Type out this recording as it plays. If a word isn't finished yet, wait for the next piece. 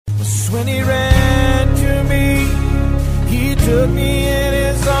when he ran to me. He took me in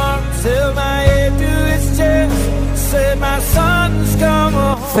his arms, held my head to his chest, said, my son's come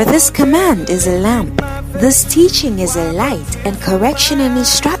home. For this command is a lamp, this teaching is a light, and correction and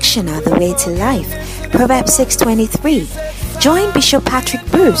instruction are the way to life. Proverbs 6:23. Join Bishop Patrick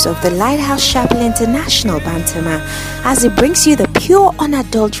Bruce of the Lighthouse Chapel International, Bantama, as he brings you the pure,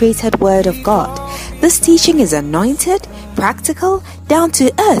 unadulterated Word of God. This teaching is anointed, practical, down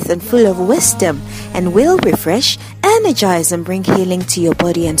to earth, and full of wisdom, and will refresh, energize, and bring healing to your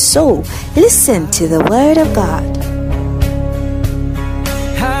body and soul. Listen to the Word of God.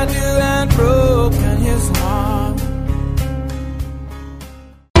 I knew I'd broken his heart.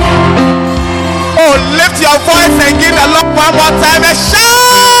 Oh, lift your voice and give the Lord one more time a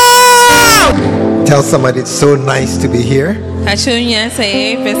shout! Tell somebody it's so nice to be here.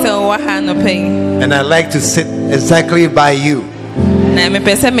 And I like to sit exactly by you.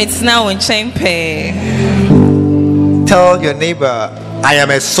 Tell your neighbor, I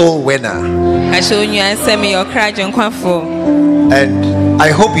am a soul winner. And I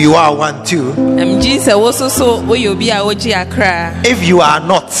hope you are one too. If you are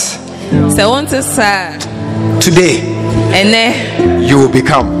not, today you will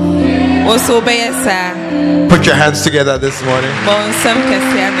become. Put your hands together this morning.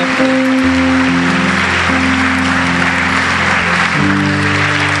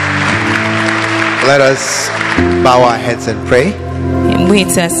 Let us bow our heads and pray.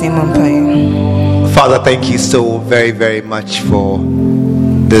 Father, thank you so very, very much for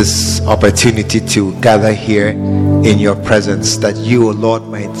this opportunity to gather here in your presence, that you, O Lord,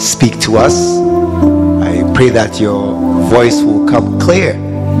 might speak to us. I pray that your voice will come clear.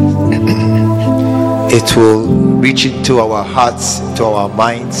 It will reach into our hearts, into our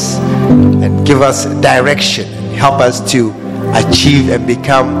minds, and give us direction. Help us to achieve and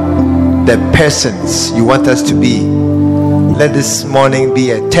become the persons you want us to be. Let this morning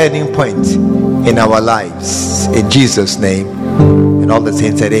be a turning point in our lives. In Jesus' name. And all the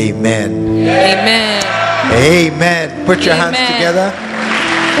saints said amen. Amen. Amen. Put your hands together.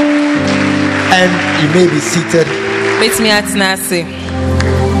 And you may be seated.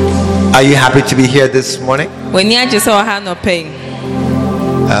 Are you happy to be here this morning?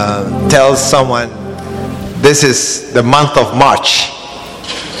 Tell someone, this is the month of March.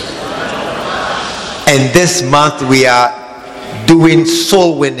 And this month we are doing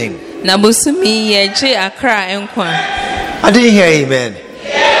soul winning. I didn't hear amen.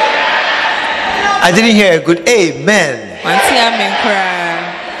 I didn't hear a good amen.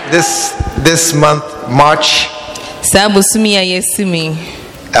 This month, March,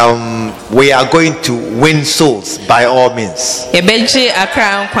 we are going to win souls by all means.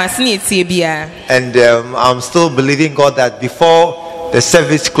 And I'm still believing God that before the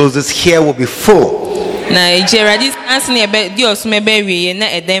service closes, here will be full. I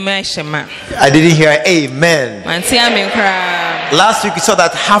didn't hear amen. Last week we saw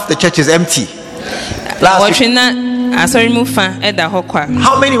that half the church is empty. Last week,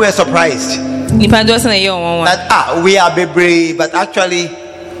 how many were surprised that we are baby, but actually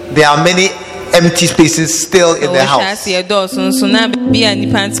there are many empty spaces still in the house.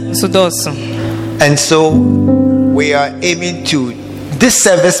 And so we are aiming to, this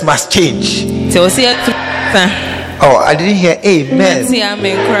service must change. Oh, I didn't hear amen.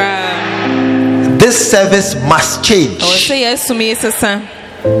 This service must change.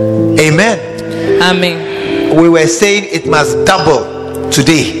 Amen. Amen. We were saying it must double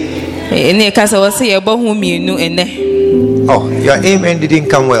today. Oh, your amen didn't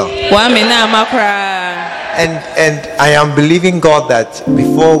come well. And I am believing God that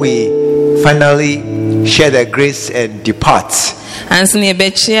before we finally share the grace and depart,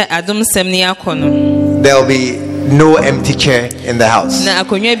 there will be no empty chair in the house.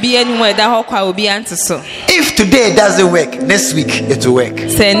 If today doesn't work, next week it will work.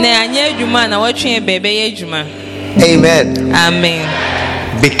 Amen. Amen.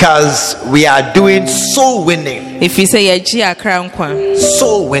 Because we are doing soul winning. If you say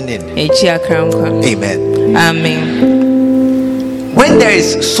soul winning. Amen. Amen. When there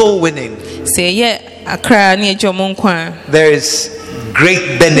is soul winning, there is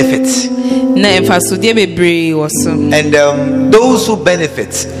great benefits. And those who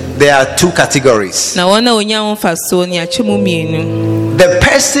benefit, there are two categories. The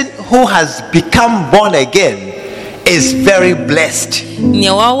person who has become born again is very blessed.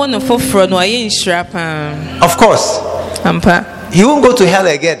 Of course, he won't go to hell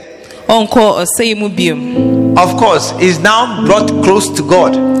again. Of course, he's now brought close to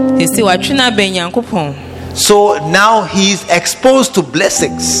God. So now he's exposed to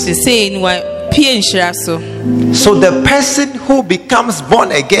blessings. Te sei ni wa pie nhyira so. So the person who becomes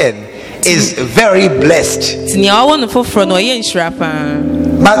born again is very blessed. Ti nia wa no foforo no ye nhyira pa.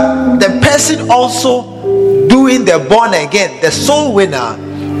 But the person also doing the born again, the soul winner,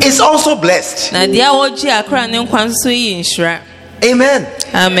 is also blessed. Na dia wo ji akra ne nkwan so ye nhyira. Amen.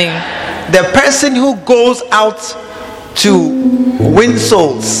 Amen. The person who goes out to win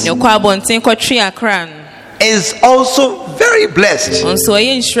souls Yo kwa bonten kwatwe akra is also very blessed, onso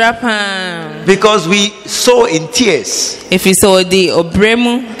ye nhyira pa. because we sow in tears If you saw the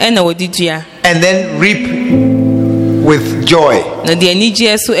obremu and na wodi dua. and then reap with joy. Na de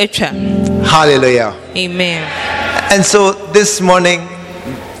anigye so atwa. Hallelujah. Amen. And so this morning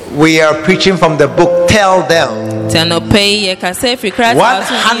we are preaching from the book Tell Them. Ti no pay ye ka say free Christ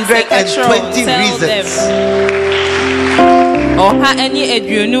 120 reasons. Oha ani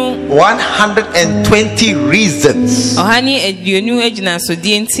aduonu 120 reasons oha ni aduonu agina so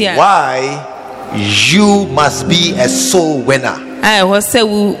die ntia. why you must be a soul winner. Ai ho se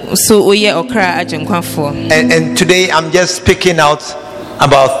wu so oye okra agenkwafo. And today I'm just picking out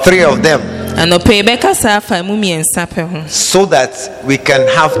about 3 of them Ano pay be ka sa fa mu miensa pe ho. so that we can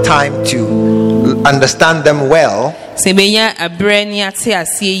have time to understand them well, Se benya abre ni ate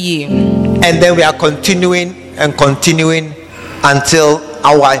ase yi. and then we are continuing until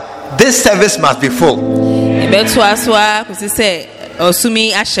this service must be full. Beto aswa kusi se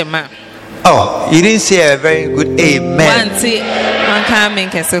osumi ahyema. Oh, you didn't say a very good amen. Wanti wan ka men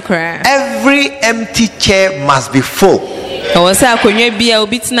kese kra. Every empty chair must be full. E wo se akonwa bia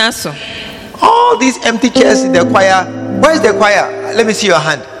obi tina so. All these empty chairs in the choir. Where's the choir? Let me see your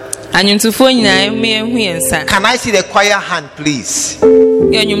hand. Anyumtufo nyina me hu yensa. Can I see the choir hand, please?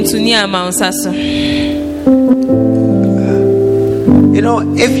 Ye anyumtuni ama unsa so. You know,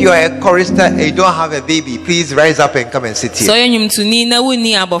 if you are a chorister and you don't have a baby, please rise up and come and sit So here. ye anyumtuni na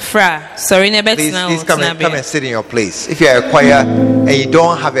woni abofra. Sorry na betina Please come and sit in your place. If you are a choir and you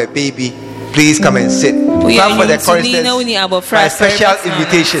don't have a baby, please come and sit. Clap for the choristers. My special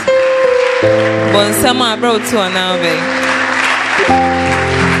invitation. Bonsama bro to now be.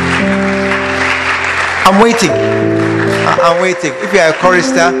 I'm waiting. I'm waiting. If you are a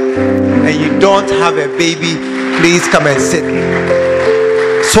chorister and you don't have a baby, please come and sit,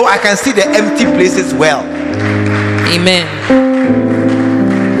 so I can see the empty places well. Amen.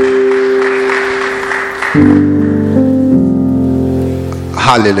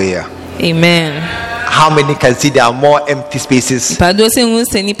 Hallelujah. Amen. How many can see there are more empty spaces? Pado se hu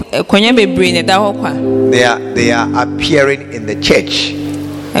se ni kwanya bebre ne da ho kwa. They are appearing in the church.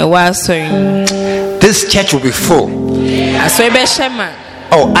 E wa sorry. This church will be full. Asori be shema.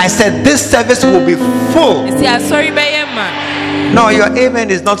 Oh, I said this service will be full. Si asori be yema. No, your amen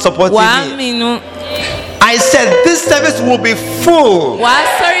is not supporting Wa me. mi no. I said this service will be full. Wa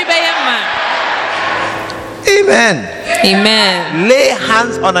asori be yema. Amen. Amen. Lay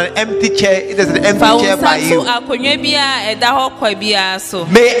hands on an empty chair. It is an empty chair by you. Akonwa bia e da ho kwa bia so.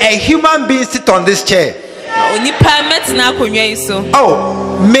 May a human being sit on this chair. Onipa metina akonwa yi so.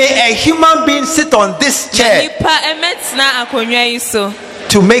 Oh, may a human being sit on this chair Onipa metina akonwa yi so.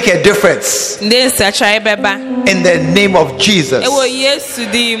 to make a difference Nde nsa try beba. in the name of Jesus. Ewo Yesu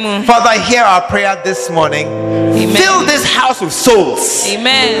di mu. Father, hear our prayer this morning. Amen. Fill this house with souls.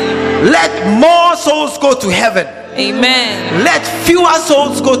 Amen. Let more souls go to heaven. Amen. Let fewer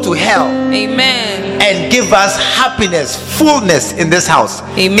souls go to hell. Amen. And give us happiness, fullness in this house.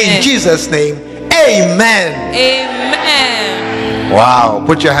 Amen. In Jesus' name, amen. Amen. Wow.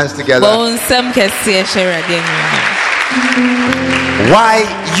 Put your hands together. Bonsam kese sherade Why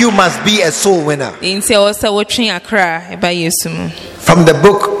you must be a soul winner. ni. Inti osa wotwe akra e ba Yesu mu. From the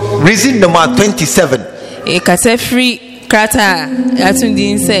book, reason number 27. E kase free krata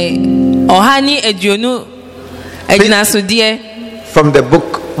atundin say ohani aduonu agina so de. From the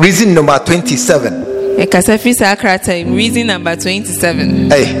book, reason number 27. E kase free sa krata reason number 27.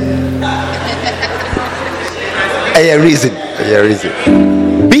 Hey, a reason.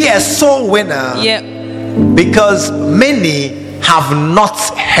 Be a soul winner. Yeah. Because many have not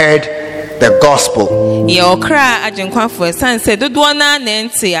heard the gospel. Ye okra agenkwafo san say dodo na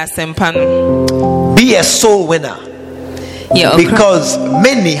ente asempa no. Be a soul winner. Ye okra. Because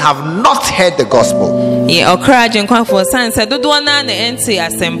many have not heard the gospel. Ye okra agenkwafo san say dodo na ente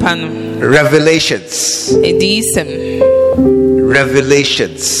asempa no. Revelations. Edisem.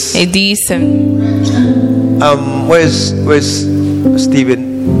 Where's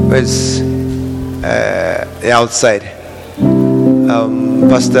Stephen? Where's the outside?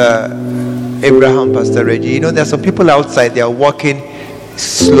 Pastor Abraham, Pastor Reggie. You know, there are some people outside. They are walking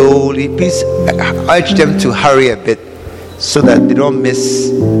slowly. Please urge them to hurry a bit so that they don't miss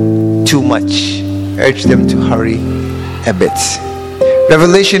too much. Urge them to hurry a bit.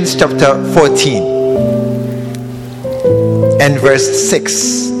 Revelations chapter 14 and verse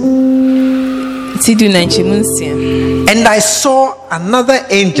 6. And I saw another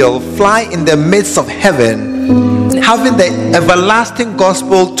angel fly in the midst of heaven, having the everlasting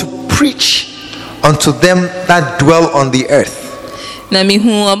gospel to preach unto them that dwell on the earth. Na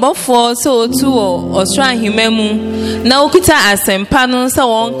mihu abofo so otu osra himemu na okuta asempa no nsa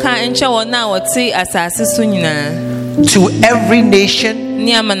won ka enche won na wote asase so nyina. To every nation,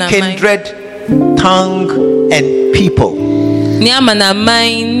 kindred, tongue, and people.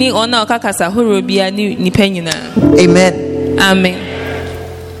 Amen. Amen.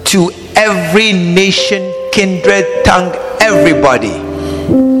 To every nation, kindred, tongue, everybody.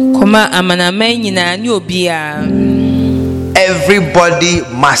 Everybody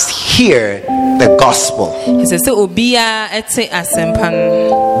must hear the gospel.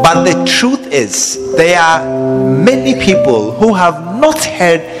 But the truth is, there are many people who have not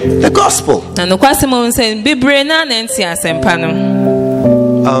heard the gospel.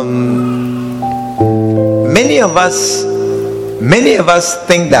 Many of us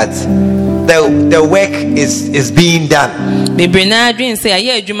think that the work is being done,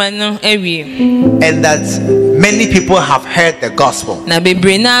 and that many people have heard the gospel.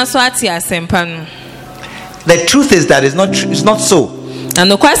 The truth is that it's not so.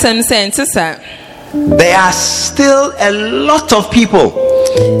 There are still a lot of people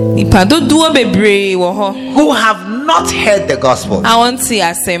who have not heard the gospel.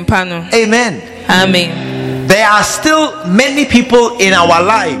 Amen. Amen. There are still many people in our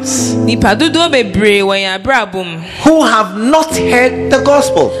lives who have not heard the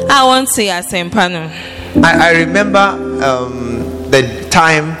gospel. I remember the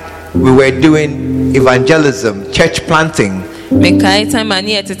time we were doing evangelism, church planting,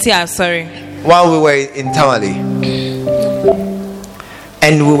 while we were in Tamale,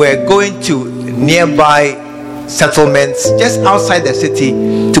 and we were going to nearby settlements just outside the city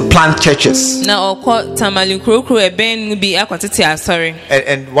to plant churches. And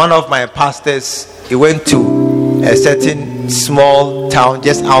one of my pastors, he went to a certain small town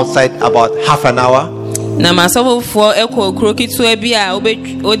just outside, about half an hour.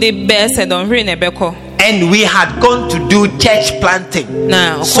 And we had gone to do church planting,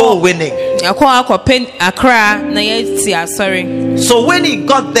 soul winning. So when he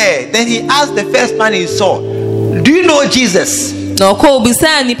got there, then he asked the first man he saw, "Do you know Jesus?"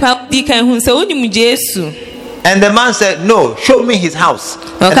 And the man said, "No, show me his house."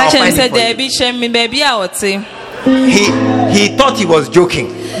 And I'll find it for you." He thought he was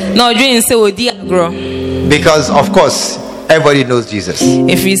joking, because of course everybody knows Jesus. So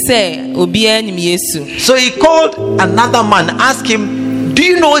he called another man, asked him, "Do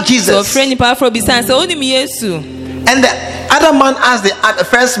you know Jesus?" And the other man asked the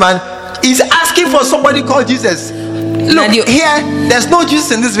first man, "He's asking for somebody called Jesus. Look, here, there's no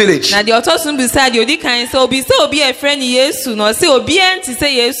Jesus in this village." Look,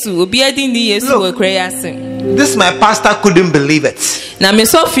 this my pastor couldn't believe it.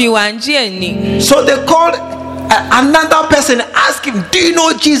 So they called another person, asked him, "Do you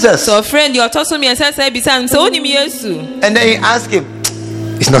know Jesus?" And then he asked him,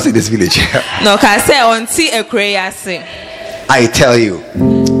 "It's not in this village." I tell you,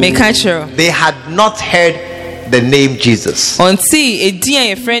 they had not heard the name Jesus. You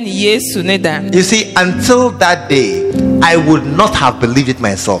see, until that day, I would not have believed it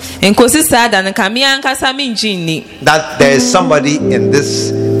myself, that there is somebody in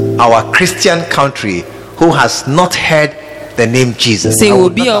this our Christian country who has not heard the name Jesus. I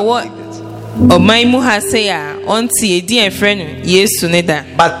would not have believed it.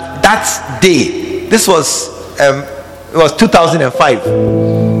 But that day, this was it was 2005.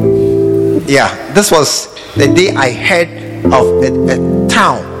 Yeah, this was the day I heard of a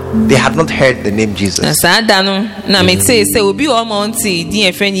town. They had not heard the name Jesus.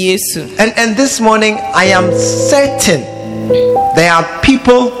 And this morning, I am certain there are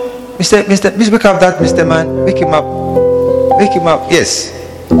people. Mr. Wake up that Mr. Man. Wake him up. Wake him up. Yes.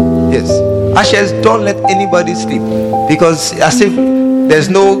 Ashes, don't let anybody sleep, because as if there's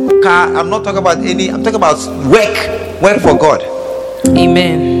no car. I'm not talking about any. I'm talking about work for God.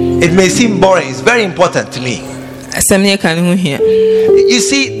 Amen. It may seem boring. It's very important to me. You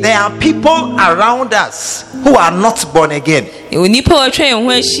see, there are people around us who are not born again.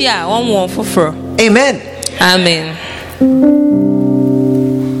 Amen. Amen.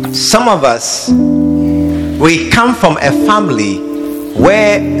 Some of us, we come from a family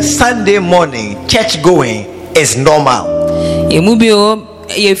where Sunday morning church going is normal.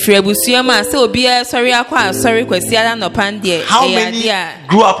 How many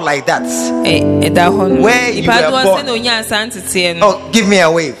grew up like that? Where you were born? Oh, give me a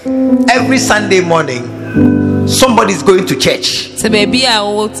wave. Every Sunday morning, somebody's going to church. And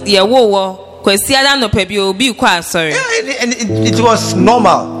it was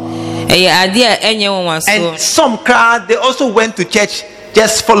normal. And some crowd, they also went to church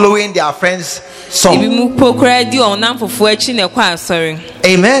just following their friends' song.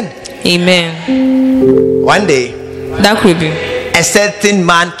 Amen. Amen. One day, that could be. A certain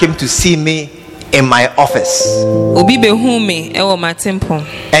man came to see me in my office.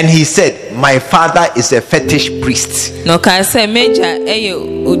 And he said, my father is a fetish priest.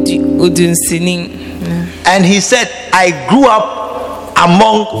 And he said, I grew up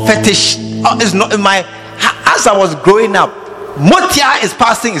among fetish. It's not in my, as I was growing up, Motia is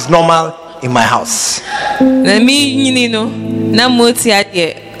passing is normal in my house.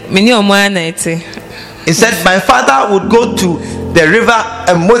 He said my father would go to the river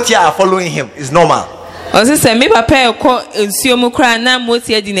and Motia are following him. It's normal. So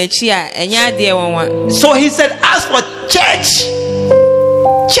he said, as for church,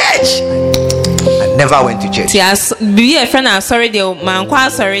 I never went to church.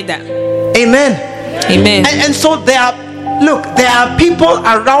 Amen. Amen. And so there are people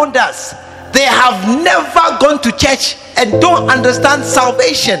around us. They have never gone to church and don't understand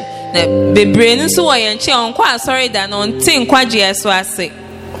salvation.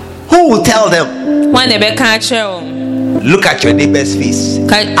 Who will tell them? Look at your neighbor's face.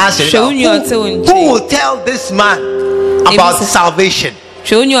 Ask yourself, who will tell this man about salvation?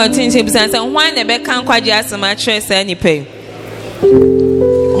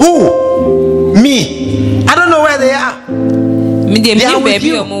 Who? Me. I don't know where they are. They are with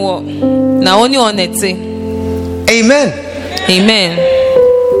you. Amen. Amen.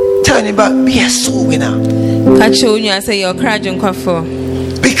 Tell anybody, be a soul winner.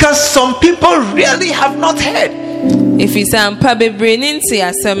 Because some people really have not heard.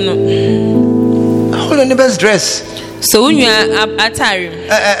 Hold your neighbor's dress.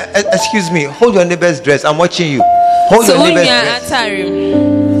 Excuse me. Hold your neighbor's dress. I'm watching you. Hold your neighbor's dress.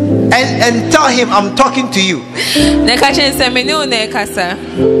 And tell him I'm talking to you.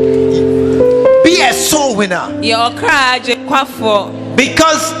 Be a soul winner.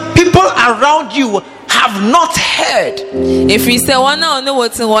 Because people around you have not heard.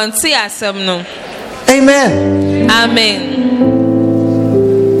 Amen. Amen.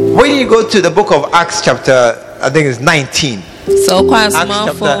 When you go to the book of Acts chapter, I think it's 19. Acts chapter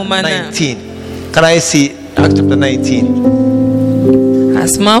 19. Can I see Acts chapter 19?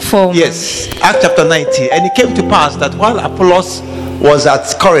 Yes, Acts chapter 19. And it came to pass that while Apollos was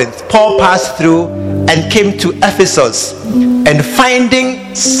at Corinth, Paul passed through and came to Ephesus, and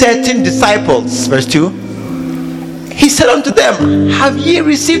finding certain disciples, verse 2, he said unto them, have ye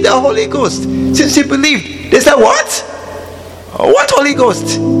received the Holy Ghost since you believed? They said, what? What Holy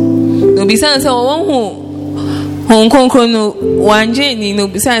Ghost?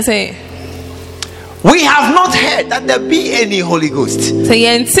 We have not heard that there be any Holy Ghost.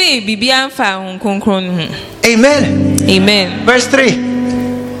 Amen. Amen. Verse 3.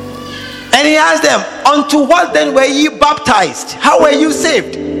 And he asked them, unto what then were ye baptized? How were you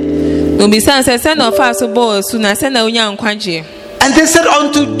saved? And they said,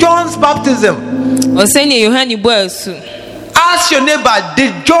 unto John's baptism. Ask your neighbor,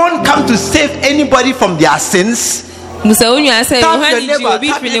 did John come to save anybody from their sins? Tap your neighbor,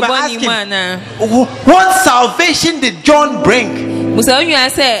 ask him, what salvation did John bring?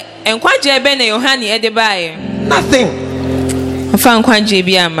 Nothing.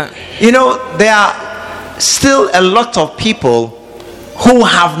 You know, there are still a lot of people who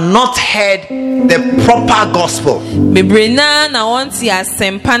have not heard the proper gospel.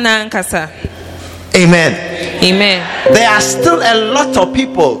 Amen. Amen. There are still a lot of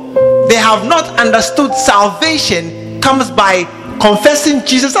people, they have not understood salvation comes by confessing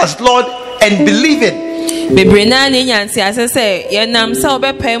Jesus as Lord and believing.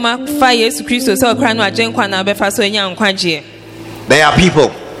 There are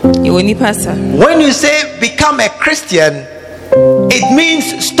people. When you say become a Christian, it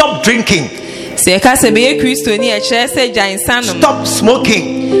means stop drinking, stop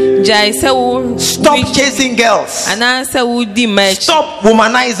smoking, stop chasing girls, stop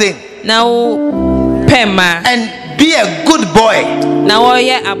womanizing, and be a good boy.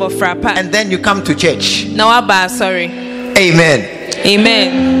 And then you come to church. Amen.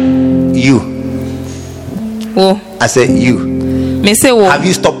 Amen. You. Oh. I said you. Me say wo. Have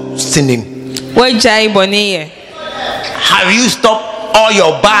you stopped sinning? Wajai boni. Have you stopped all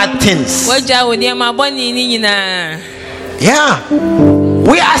your bad things? Wajai wo niema boni ni nyina. Yeah.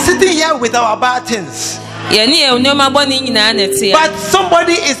 We are sitting here with our bad things. But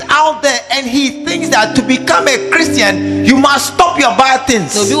somebody is out there and he thinks that to become a Christian, you must stop your bad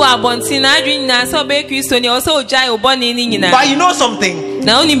things. But you know something?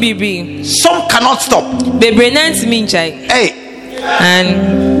 Some cannot stop. Hey.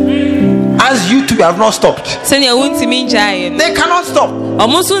 And as you two have not stopped, they cannot stop.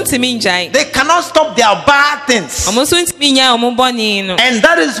 They cannot stop their bad things. And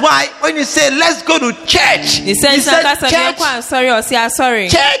that is why when you say let's go to church, you said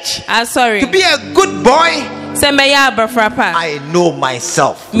church, to be a good boy. I know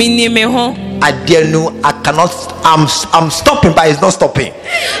myself. I dare know I cannot. I'm stopping, but it's not stopping.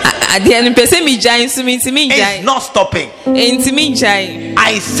 It's not stopping.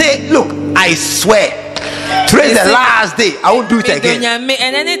 I say, look, I swear, today's the last day. I won't do it again. Then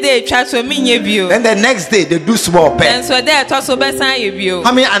the next day they do small pen. How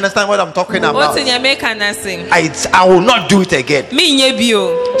many understand what I'm talking about? I will not do it again.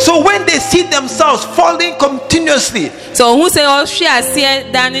 So when they see themselves falling continuously, they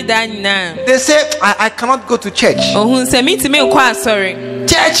say, I cannot go to church.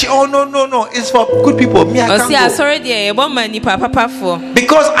 Church, oh no, it's for good people. Me, I can't go.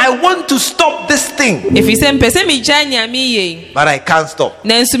 Because I want to stop this thing. But I can't stop.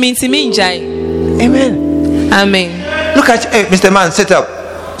 Amen. Look at Mr. Man, sit up.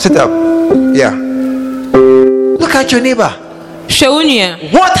 Yeah. Look at your neighbor.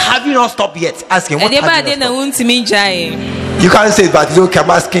 What have you not stopped yet? Ask him. What have you not stopped? You can't say it, but it's okay. I'm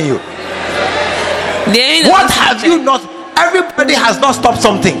asking you. What have you not? Everybody has not stopped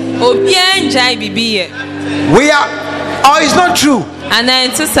something. We are. Oh, it's not true.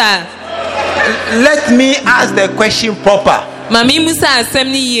 Let me ask the question proper.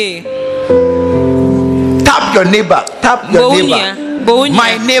 Tap your neighbor.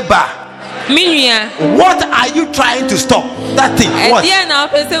 My neighbor. What are you trying to stop? That thing. What? Say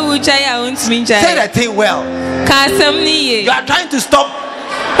that thing well. You are trying to stop.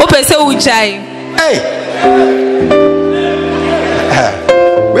 Hey.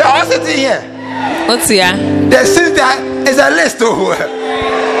 We are all sitting here. The sister is a list.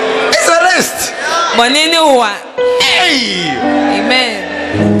 It's a list. Hey. Amen.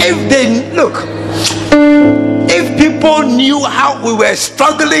 If they look, if people knew how we were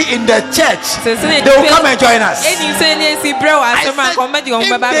struggling in the church, they will come and join us. If they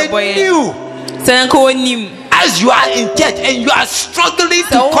knew, as you are in church and you are struggling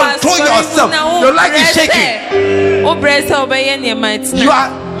to control yourself, your life is shaking.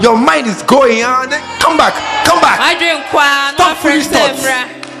 Your mind is going on. Come back. Stop foolish thoughts.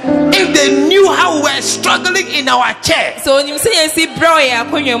 If they knew how we were struggling in our church, they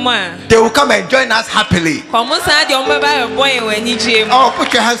will come and join us happily. Oh,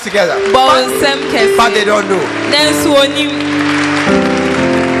 put your hands together. But they don't know.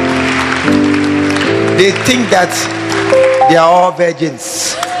 They think that they are all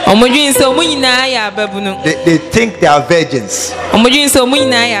virgins. They think they are virgins. They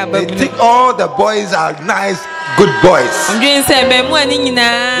think all the boys are nice, good boys.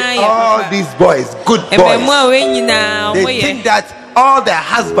 All these boys, good boys. They think that all their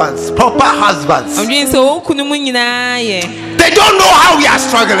husbands, proper husbands, they don't know how we are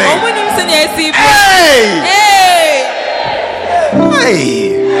struggling.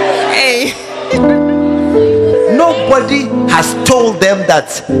 Hey. Nobody has told them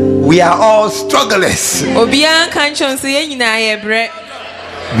that we are all strugglers.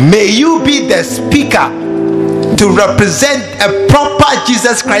 May you be the speaker to represent a proper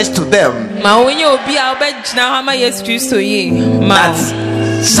Jesus Christ to them. That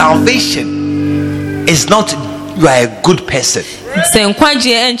salvation is not you are a good person,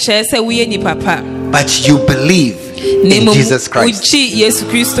 but you believe in Jesus Christ.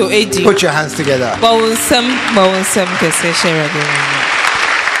 Put your hands together.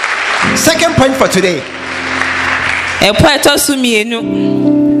 Second point for today.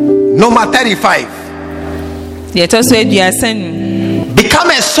 Number 35. Become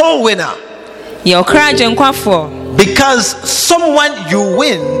a soul winner. Because someone you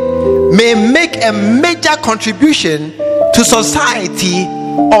win may make a major contribution to society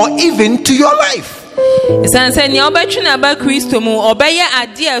or even to your life.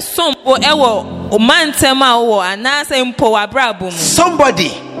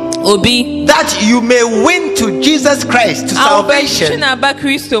 Somebody Obi. That you may win to Jesus Christ, to salvation,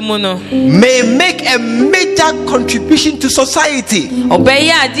 may make a major contribution to society,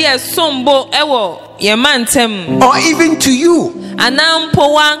 or even to you.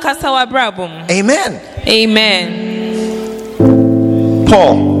 Amen. Amen.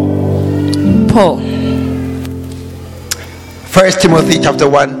 Paul. 1 Timothy chapter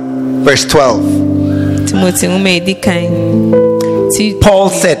 1 verse 12. Paul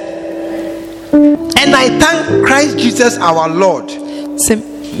said, and I thank Christ Jesus our Lord,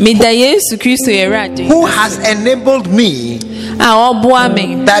 who has enabled me,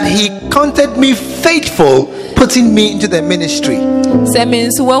 that he counted me faithful, putting me into the ministry.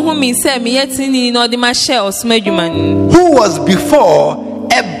 Who was before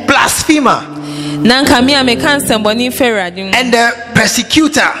a blasphemer and a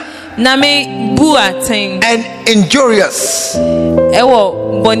persecutor and injurious,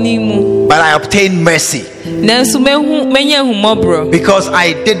 but I obtained mercy because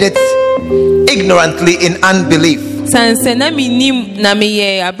I did it ignorantly in unbelief.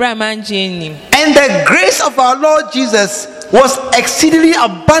 And the grace of our Lord Jesus was exceedingly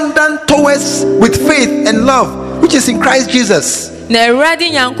abundant towards with faith and love, which is in Christ Jesus.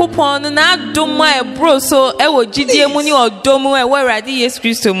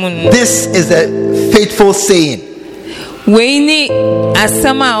 This is a faithful saying,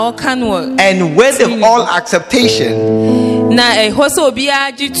 and with all acceptation,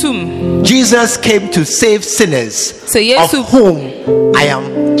 Jesus came to save sinners, of whom I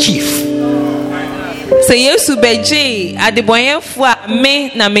am chief.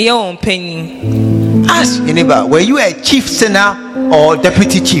 Ask your neighbor, were you a chief sinner or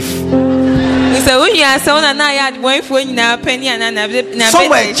deputy chief?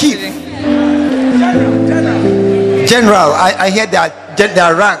 Somewhere chief. General, I hear that there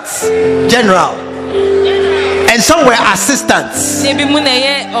are ranks. General. And somewhere assistants.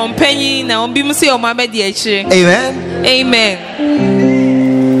 Amen. Amen.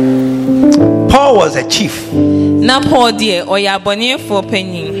 Paul was a chief. He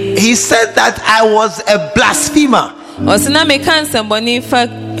said that I was a blasphemer.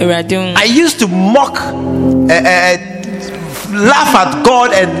 I used to mock, laugh at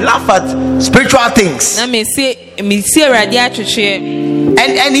God and laugh at spiritual things. And he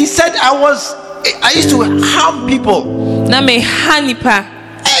said I used to harm people.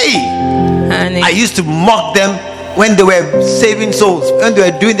 Hey, I used to mock them when they were saving souls, when they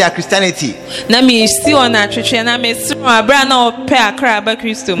were doing their Christianity.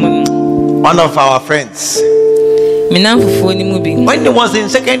 One of our friends, when he was in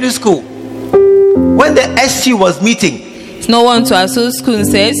secondary school, when the SU was meeting, he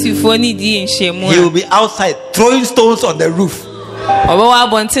will be outside throwing stones on the roof.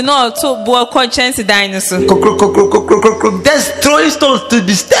 Just throwing stones to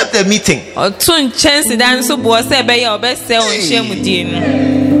disturb the meeting.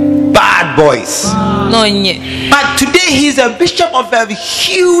 Bad boys. But today he's a bishop of a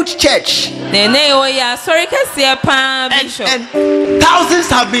huge church, and thousands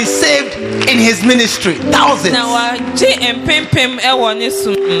have been saved in his ministry. Thousands.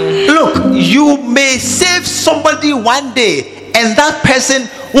 Look, you may save somebody one day, and that person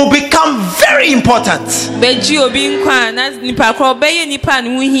will become very important. I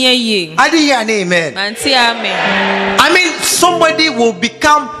didn't hear an amen. I mean, somebody will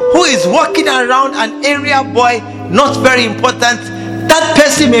become, who is walking around an area boy, not very important. That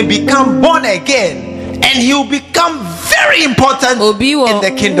person may become born again, and he will become very important in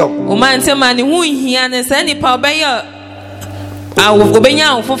the kingdom.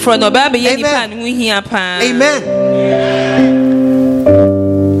 Amen.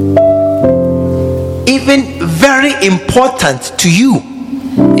 Even very important to you.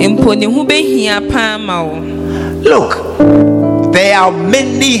 Look, there are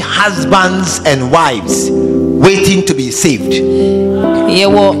many husbands and wives waiting to be saved. Do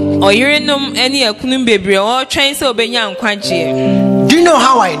you know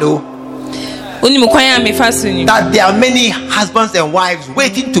how I know that there are many husbands and wives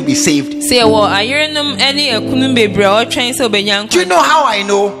waiting to be saved? Do you know how I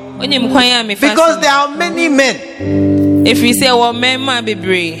know? Because there are many men.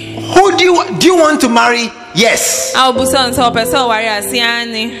 Who do you want to marry? Yes. Who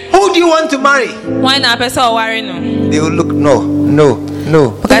do you want to marry? They will look, no.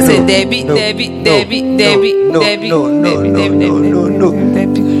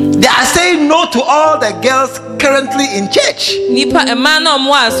 They are saying no to all the girls currently in church.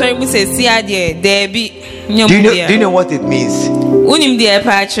 Do you know what it means?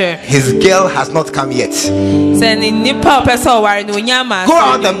 His girl has not come yet. Go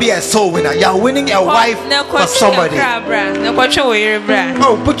out and be a soul winner. You are winning a wife for somebody.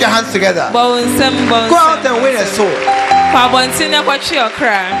 Oh, put your hands together. Go out and win a soul.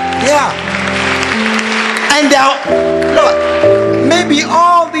 Yeah. And look, maybe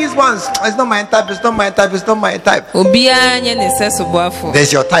all these ones, it's not my type, it's not my type, it's not my type.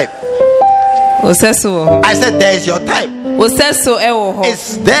 There's your type. I said there's your type.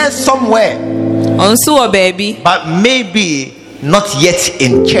 It's there somewhere. But maybe not yet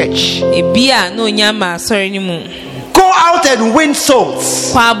in church. Go out and win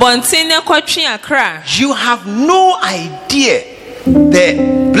souls. You have no idea the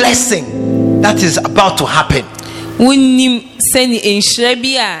blessing that is about to happen.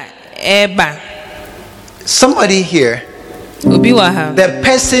 Somebody here, the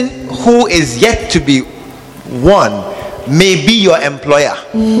person who is yet to be won may be your employer.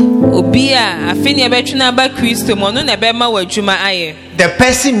 The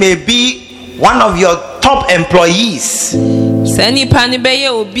person may be one of your top employees.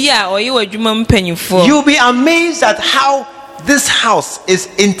 You'll be amazed at how this house is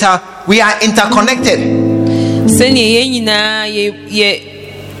we are interconnected.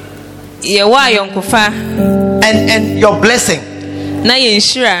 And your blessing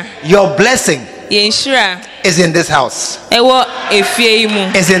is in this house.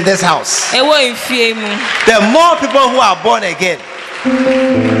 Is in this house. The more people who are born again,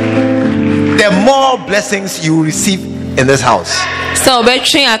 the more blessings you receive in this house.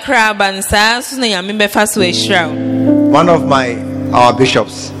 One of our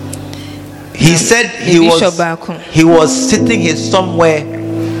bishops, he said he was sitting somewhere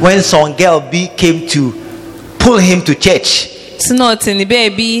when some girl B came to pull him to church. He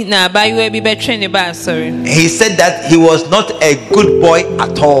said that he was not a good boy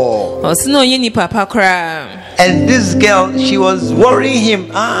at all. And this girl, she was worrying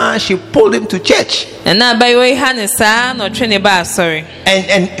him. She pulled him to church. And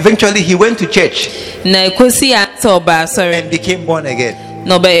eventually he went to church and became born again.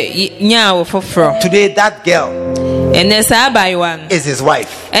 Today that girl is his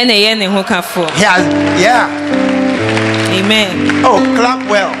wife. Yeah. Amen. Oh, clap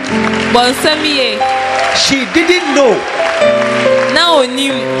well. She didn't know.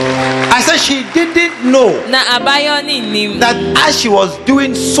 I said she didn't know that as she was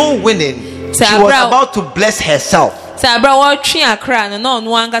doing soul winning, she was about to bless herself. She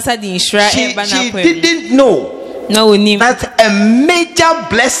didn't know that a major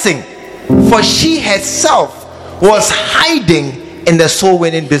blessing for she herself was hiding in the soul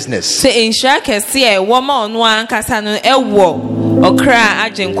winning business. And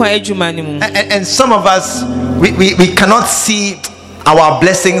some of us, we cannot see our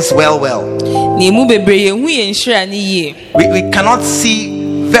blessings well. We cannot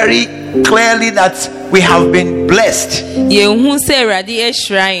see very clearly that we have been blessed. Do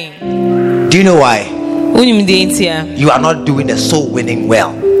you know why? You are not doing the soul winning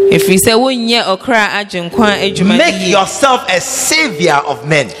well. Make yourself a savior of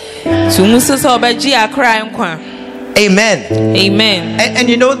men. Amen. And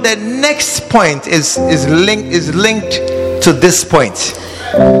you know the next point is linked to this point.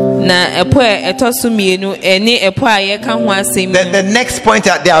 The next point,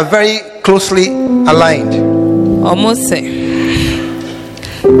 they are very closely aligned.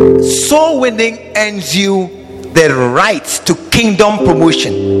 Soul winning earns you the right to kingdom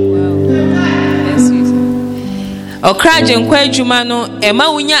promotion.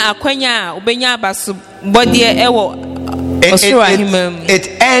 It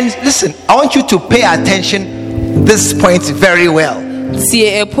ends. Listen, I want you to pay attention this point very well.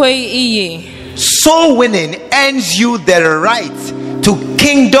 Soul winning earns you the right to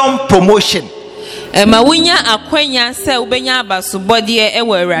kingdom promotion.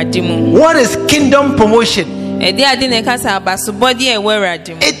 What is kingdom promotion? It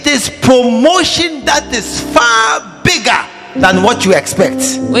is promotion that is far bigger than what you expect.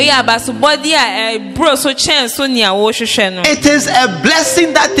 It is a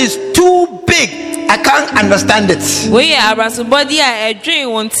blessing that is too big. I can't understand it.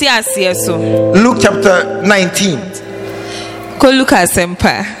 Luke chapter 19.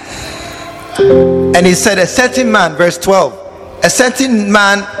 And he said, a certain man, verse 12, a certain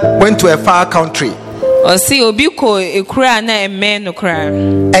man went to a far country. And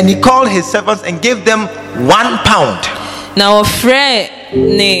he called his servants and gave them £1. Now, 10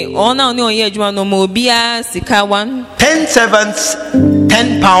 servants,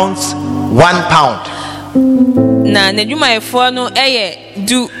 £10, £1. Na n'adwumayɛfoɔ no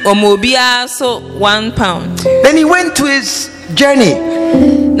do omobiara so £1. Then he went to his journey.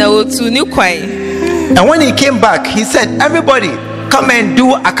 Na otu ni kwai. And when he came back, he said, everybody, come and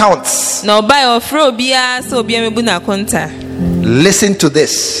do accounts. Na obai ofro obiara so obiara mebu na konta. Listen to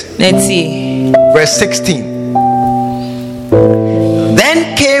this. Verse 16.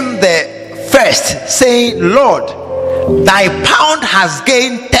 Then came the first, saying, Lord, thy pound has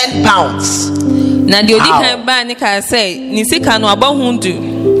gained 10 pounds. Na di odi kan ba ni ka say, ni sika no aba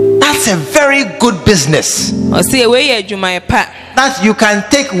hundu. That's a very good business. O say we ye adwuma pa. That you can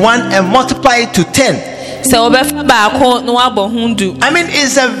take one and multiply it to 10. So obefa ba ko no abo hundu. I mean,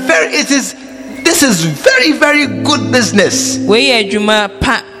 this is very, very good business. We ye adwuma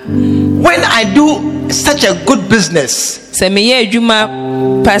pa. When I do such a good business, say me ye adwuma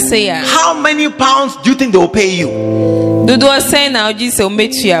pa say ya. How many pounds do you think they will pay you? Dodo say na oji se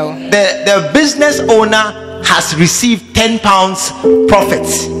ometua o. The business owner has received 10 pounds profit.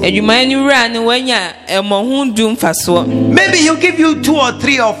 Maybe he'll give you 2 or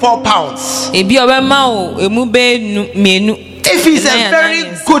 3 or 4 pounds. If he's a very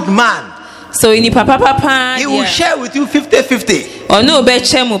good man, so he will share with you 50-50.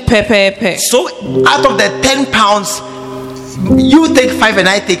 So out of the 10 pounds, you take 5 and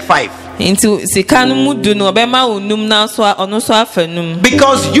I take 5.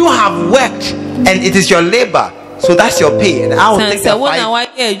 Because you have worked and it is your labor, so that's your pay, and I'll take the 5.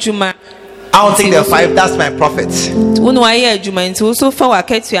 I'll take the 5. That's my profit.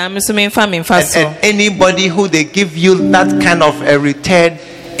 And anybody who they give you that kind of a return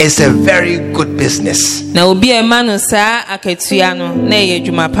is a very good business. Verse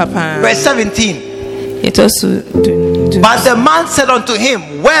 17. But the man said unto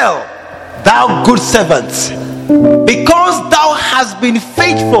him, well, thou good servant, because thou hast been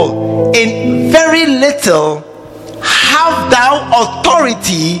faithful in very little, have thou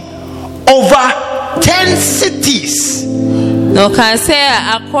authority over 10 cities. No can say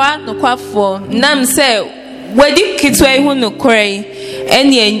akwa no kwafo nam say wedi kitwa ihu no kore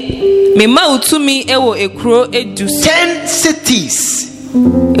ene me ma utumi ewo ekro edu 10 cities.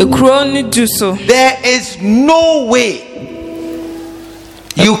 Ekro ni du so. There is no way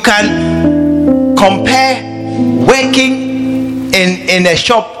you can compare working in a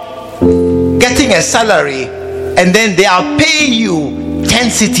shop, getting a salary, and then they are paying you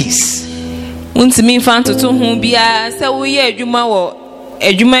 10 cities. Untimi fanto to hu bia se wo ye adwuma wo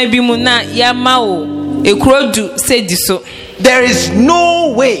adwuma bi mu na ya ma wo ekrodu se di so. There is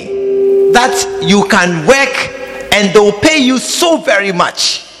no way that you can work and they will pay you so very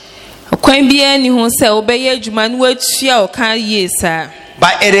much. Kwan bia ni hu se obeye adwuma no atua o kan ye sa.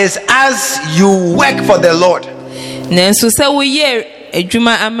 But it is as you work for the Lord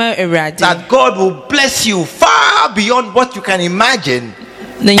that God will bless you far beyond what you can imagine.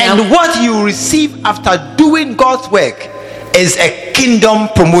 And what you receive after doing God's work is a kingdom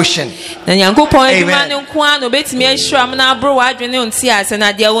promotion. Amen.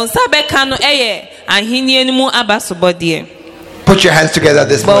 Put your hands together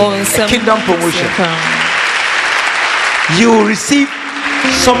this morning. A kingdom promotion. You will receive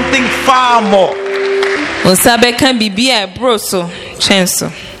something far more.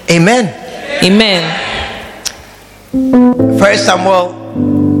 Amen. Amen. 1 Samuel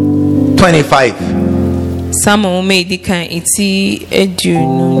 25.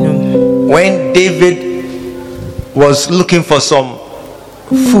 When David was looking for some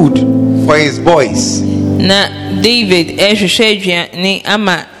food for his boys, he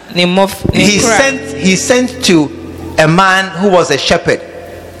sent to a man who was a shepherd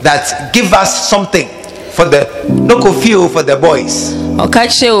that give us something for the local fuel for the boys.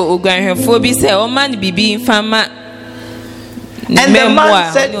 And the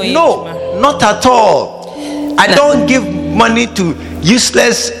man said, no, not at all. I don't give money to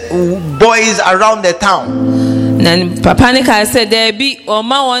useless boys around the town.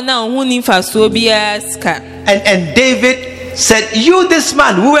 And David said, you, this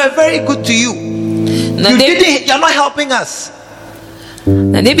man, we were very good to you. You're not helping us.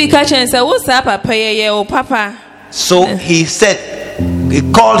 So he said, he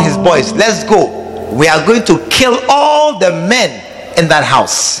called his boys, let's go. We are going to kill all the men in that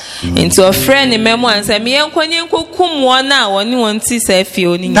house. Into a friend in memoir and said, that's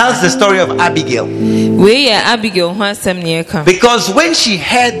the story of Abigail. Because when she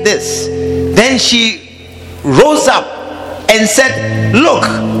heard this, then she rose up and said, look,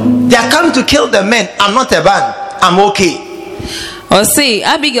 they are coming to kill the men. I'm not a man. I'm okay. Or say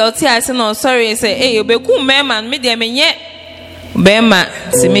Abigail, I said, no, sorry, say, hey, you be cool, man, me, Bema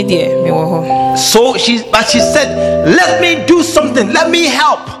simedie me wo ho. So she said, let me do something, let me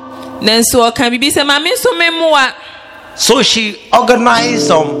help. Nanso o kan bibi se ma me so memoa. So she organized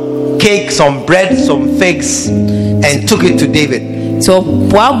some cake, some bread, some figs, and took it to David. So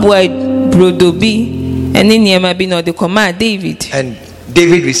boy brodo bi ene niema bi no de command David. And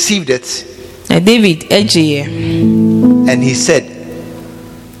David received it. And David ejeye. And he said,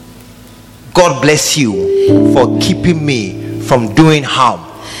 God bless you for keeping me from doing harm.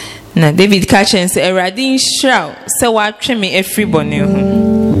 Na David catch and say Eradi nshraw se wa twe me afri bone ho.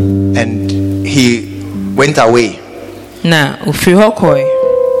 And he went away. Na ofri ho koi.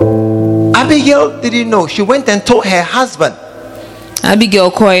 Abigail didn't know. She went and told her husband.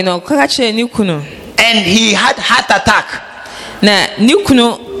 Abigail koi no catch ni kunu. And he had heart attack. Na ni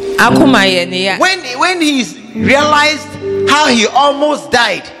kunu akoma ye ne ya. When he realized how he almost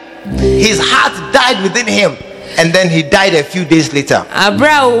died, his heart died within him, and then he died a few days later.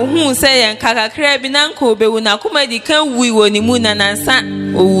 Abra hu say yan kakakra bi na nko obewu na akoma di kan wi wo ni mu na nansa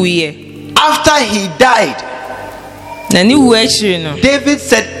owuye. After he died, na ni wu achiri no, David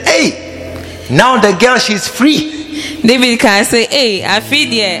said, hey, now the girl, she's free. David can say, hey, afi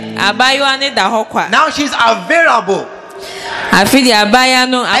de abayo ane da hokwa. Now she's available. Afi de abaya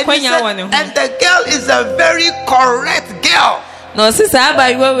no And, he akwanya said, wo ne ho. and the girl is a very correct girl. No sisa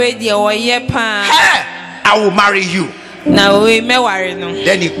abayo we de oye pa. Hey, I will marry you. Na we meware no.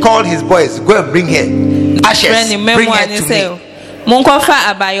 Then he called his boys, go and bring her. Ashes, bring her to me.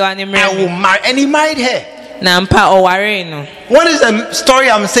 Munkofa abayo ane I will mre. marry. And he married her. Na mpa oware no. What is the story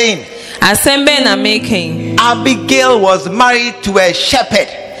I'm saying? Asembe na making. Abigail was married to a shepherd,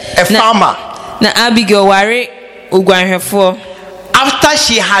 a farmer. Na Abigail ware ugwanhwefo. After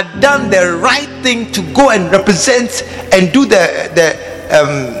she had done the right thing to go and represent and do go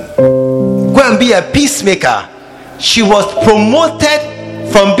and be a peacemaker, she was promoted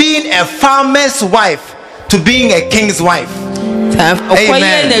from being a farmer's wife to being a king's wife.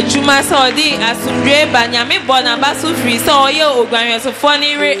 Okoye na juma so di asundwe ba nyame bo na ba so free so oye ogwanhwesofo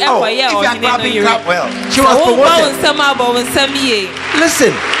ni re ekoye ohine no yire. She was promoted.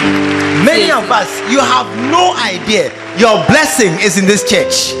 Listen, many of us, you have no idea your blessing is in this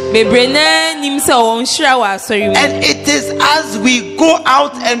church. And it is as we go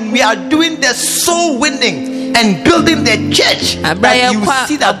out and we are doing the soul winning and building the church that you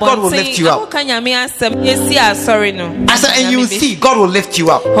see that God will lift you up. I said, and you see God will lift you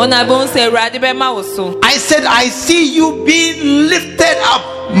up. I said, I see you being lifted up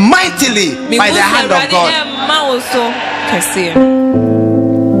mightily by the hand of God.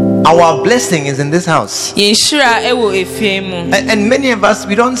 Our blessing is in this house. And many of us,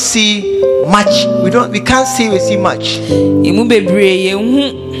 we don't see much. We can't see, we see much.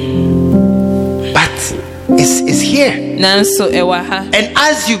 But it's here. And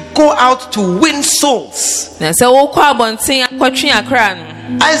as you go out to win souls, as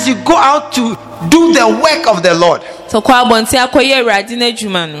you go out to do the work of the Lord,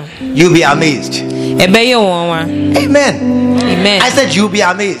 you'll be amazed. Amen. Amen. I said you'll be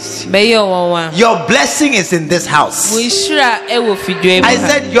amazed. Your blessing is in this house. I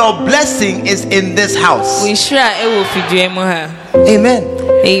said your blessing is in this house. Amen.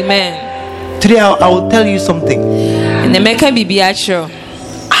 Amen. Today I will tell you something.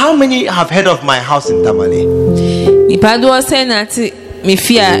 How many have heard of my house in Tamale?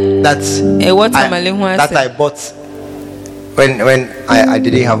 That I bought when I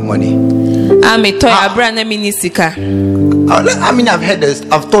didn't have money. I mean, I've heard this.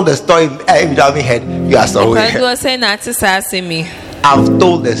 I've told the story. If you haven't heard, you are sorry. I've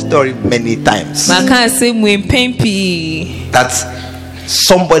told the story many times. That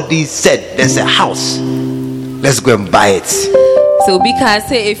somebody said there's a house. Let's go and buy it. So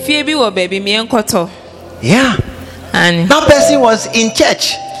because if you baby me yeah, and that person was in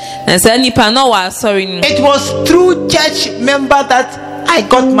church. It was through church member that I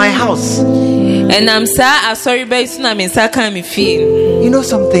got my house. And I'm sorry, you know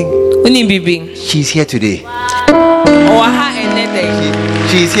something? She's here today.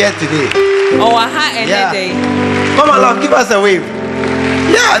 She's here today. Yeah. Come along, give us a wave.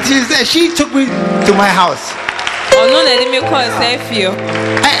 Yeah, she took me to my house. And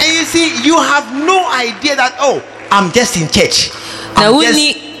you see, you have no idea that, oh, I'm just in church.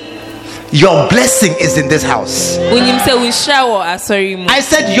 Your blessing is in this house. I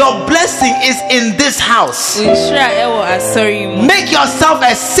said your blessing is in this house. Make yourself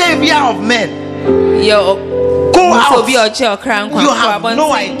a savior of men. Go out. You have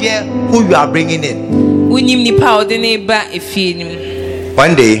no idea who you are bringing in.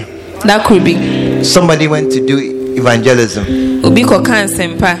 One day, somebody went to do evangelism. Obi ko kan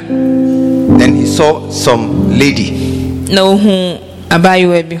sempa. Then he saw some lady. Na ohu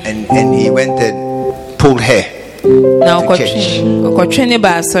abayewa bi. And he went and pulled her. Na okotwe ne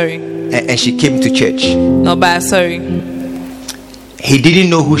ba sorry. And she came to church. No ba sorry. He didn't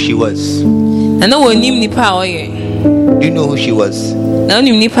know who she was. Na no wonim nipa oye. Do you know who she was? Na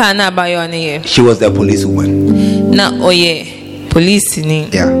onim nipa na abayewa ne ye. She was the policewoman. Na oye police ni.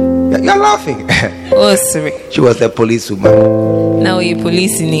 Yeah. You're laughing. Oh sorry. She was the policewoman. Na oye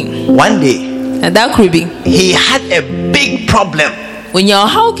police ni. One day, Na da krubi. he had a big problem. When you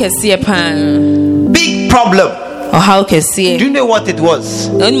how kese pan. Big problem. Or how kese. Do you know what it was?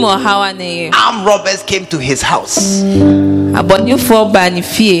 Oni mo how ane. Armed robbers came to his house. Abonifo ba ni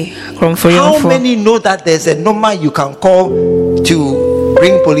fie. How many know that there's a number you can call to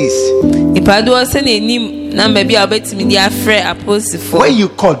bring police? Ipado se na enim na maybe obetimi dia frɛ apostle. When you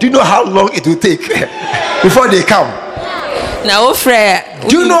call, do you know how long it will take before they come? Na o frɛ.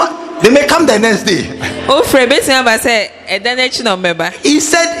 Do you know they may come the next day? O frɛ betimi ba se eda na chi no meba. He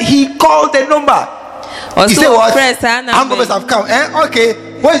said he called the number. He said what? Armed robbers have come. Okay,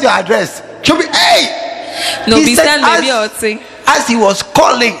 where's your address? Show me. Hey! No, He said as he was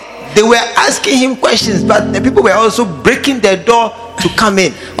calling, they were asking him questions, but the people were also breaking the door to come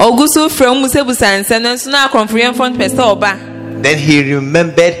in. Then he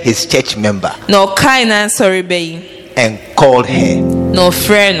remembered his church member and called her.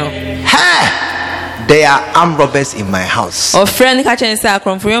 Hey, there are armed robbers in my house.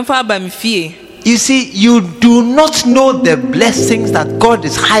 You see, you do not know the blessings that God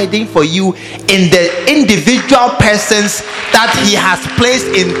is hiding for you in the individual persons that He has placed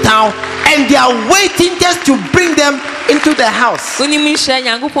in town, and they are waiting just to bring them into the house. That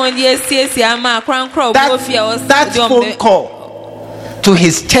phone call to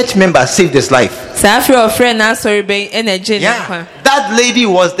his church member saved his life. Yeah. That lady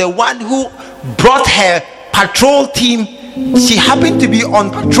was the one who brought her patrol team. She happened to be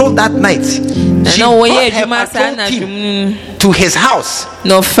on patrol that night. She brought her patrol team to his house.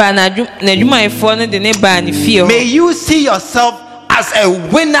 May you see yourself as a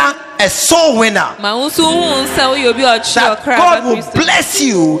winner, a soul winner. That God will bless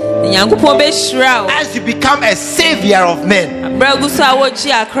you as you become a savior of men.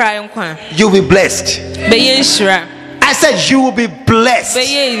 You'll be blessed. I said you will be blessed.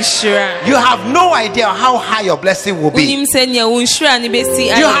 You have no idea how high your blessing will be. You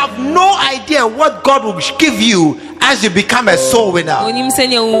have no idea what God will give you as you become a soul winner. Maybe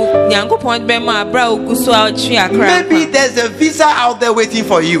there's a visa out there waiting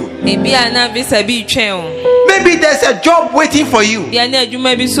for you. Maybe there's a job waiting for you.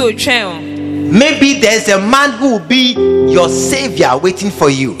 Maybe there's a man who will be your savior waiting for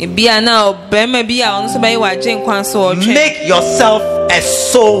you. Make yourself a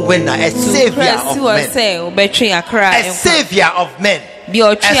soul winner, a savior of men. A savior of men.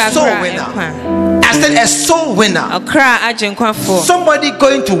 A soul winner. I said a soul winner. Somebody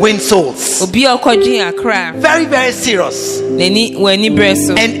going to win souls. Very, very serious. And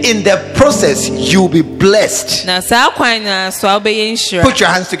in the process, you'll be blessed. Put your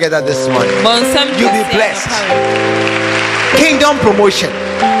hands together this morning. You'll be blessed. Kingdom promotion.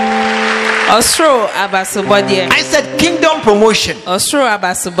 I said kingdom promotion.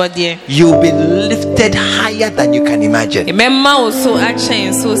 You'll be lifted higher than you can imagine. I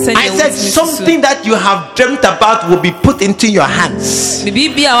said something that you have dreamt about will be put into your hands.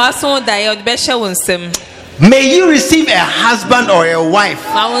 May you receive a husband or a wife.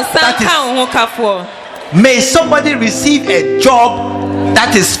 May somebody receive a job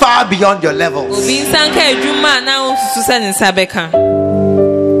that is far beyond your levels.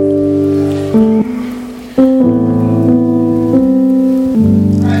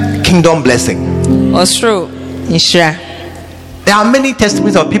 Kingdom blessing. There are many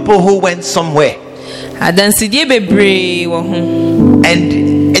testimonies of people who went somewhere and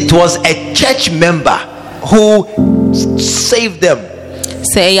it was a church member who saved them.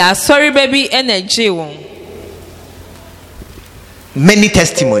 Many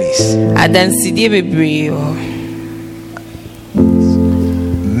testimonies.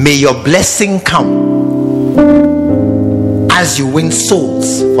 May your blessing come as you win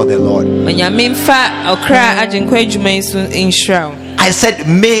souls for the Lord. I said,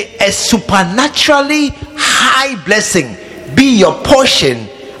 may a supernaturally high blessing be your portion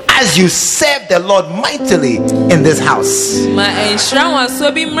as you serve the Lord mightily in this house.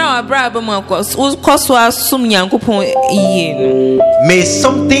 May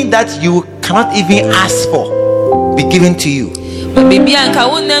something that you cannot even ask for be given to you. Baby anka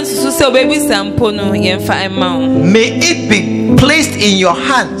wonnan susu se obebi sampo no yemfa emma wo. May it be placed in your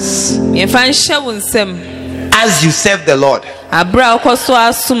hands Yemfa nhye wo nsam as you serve the Lord. Abra okoso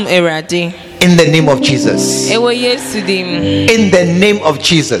asum Erade. In the name of Jesus. Ewo Yesu dim. In the name of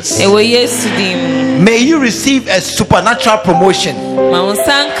Jesus. Ewo Yesu dim. May you receive a supernatural promotion. Ma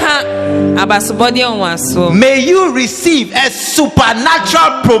wonsanka abasobode onwaso. May you receive a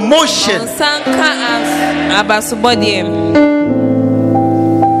supernatural promotion. Wonsanka abasobode.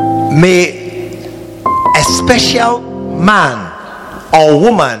 May a special man or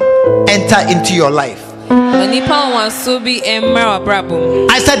woman enter into your life. I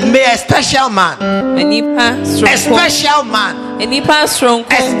said, may a special man, a special man, a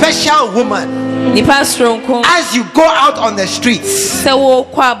special woman, as you go out on the streets,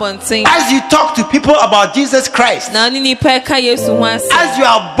 as you talk to people about Jesus Christ, as you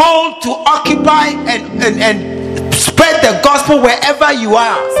are bold to occupy and spread the gospel wherever you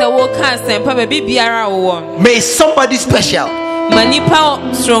are, may somebody special. When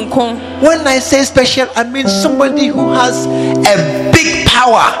I say special, I mean somebody who has a big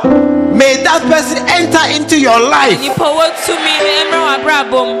power. May that person enter into your life.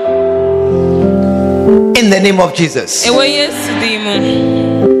 In the name of Jesus. In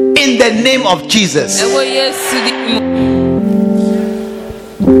the name of Jesus.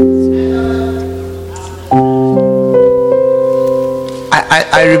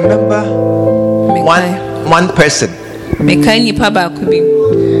 I remember one person.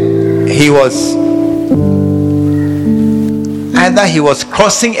 He was either he was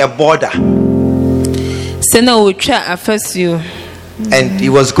crossing a border and he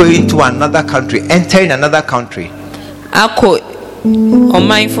was going to another country, entering another country, and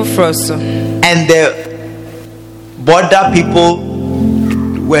the border people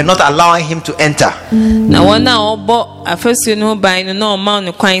were not allowing him to enter.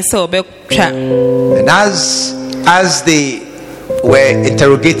 And as they were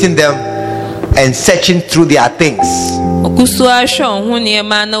interrogating them and searching through their things,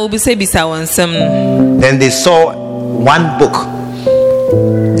 then they saw one book,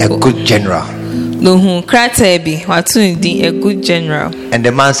 A Good General. And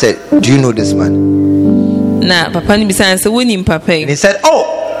the man said, do you know this man? And he said,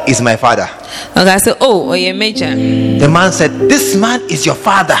 oh, he's my father. The man said, this man is your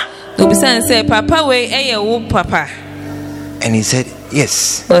father. And he said,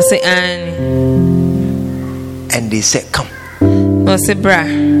 yes. And they said, come,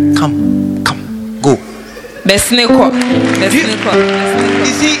 go. You see,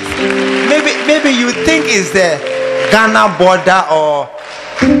 maybe you think it's the Ghana border or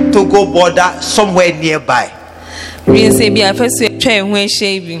Togo border somewhere nearby. But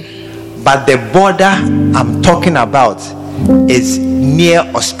the border I'm talking about is near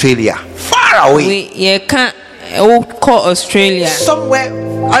Australia, far away. Somewhere,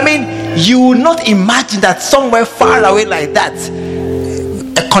 I mean, you will not imagine that somewhere far away like that,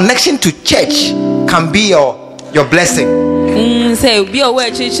 a connection to church can be your blessing. And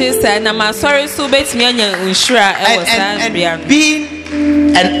being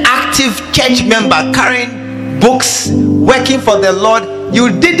an active church member, carrying books, working for the Lord, you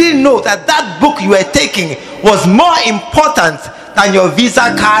didn't know that book you were taking was more important than your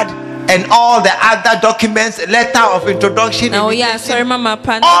visa card and all the other documents, letter of introduction. All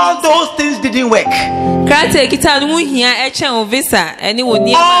those things didn't work.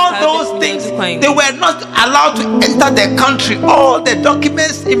 All those things, they were not allowed to enter the country. All the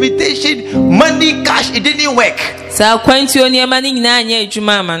documents, invitation, money, cash, it didn't work. But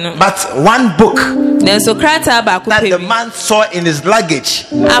one book that the man saw in his luggage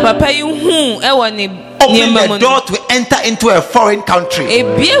open the door to enter into a foreign country. May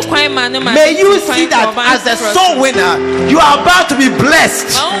you see that as a soul winner, you are about to be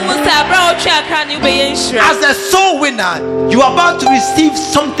blessed. As a soul winner, you are about to receive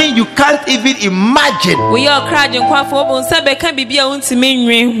something you can't even imagine.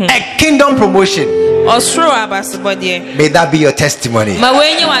 A kingdom promotion. May that be your testimony.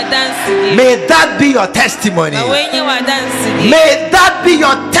 May that be your testimony. May that be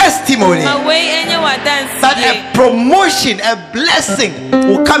your testimony. That a promotion, a blessing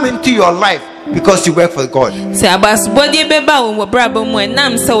will come into your life because you work for God. Put your hands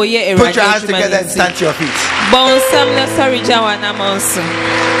together and stand to your feet.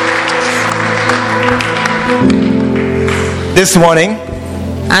 This morning,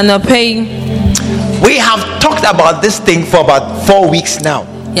 we have talked about this thing for about 4 weeks now.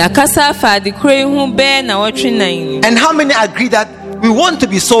 And how many agree that we want to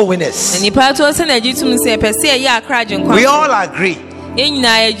be soul winners. We all agree.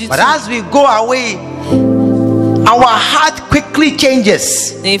 But as we go away, our heart quickly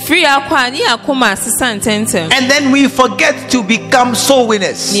changes. And then we forget to become soul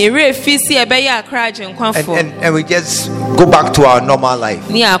winners. And we just go back to our normal life.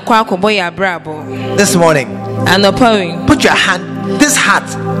 This morning, put your hand, this heart,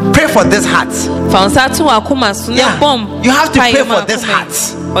 pray for this heart. Yeah, you have to pray for this heart.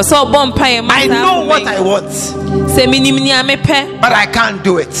 I know what I want, but I can't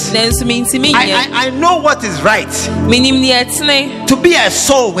do it. I know what is right, to be a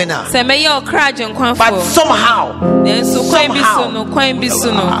soul winner, but somehow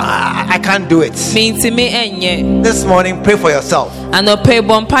I can't do it. This morning, pray for yourself.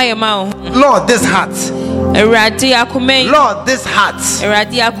 Lord, this heart, Lord, this heart,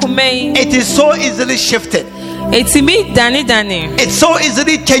 it is so easily shifted. It so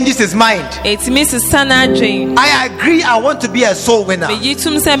easily changes his mind. I agree, I want to be a soul winner. But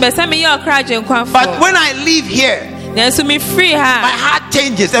when I leave here, my heart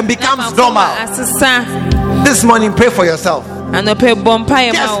changes and becomes normal. This morning, pray for yourself.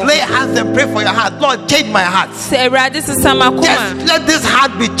 Just lay hands and pray for your heart. Lord, change my heart. Just let this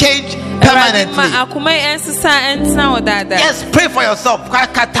heart be changed permanently. Yes, pray for yourself.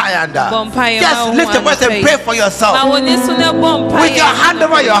 Just lift your voice and pray for yourself. With your hand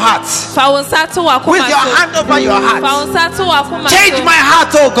over your heart. With your hand over your heart. Change my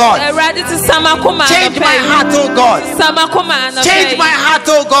heart, oh God. Change my heart, oh God. Change my heart,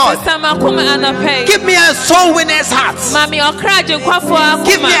 oh God. Give me a soul winner's heart.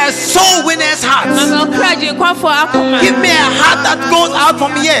 Give me a soul winner's heart. Give me a heart that goes out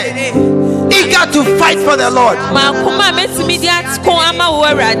from here eager to fight for the Lord.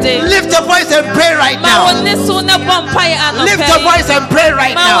 Lift your voice and pray right now. Lift your voice and pray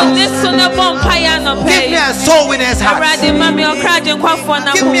right now. Give me a soul winner's heart. Give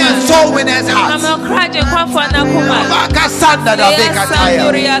me a soul winner's heart.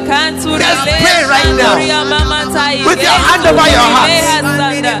 Just pray right now. With your hand over your heart.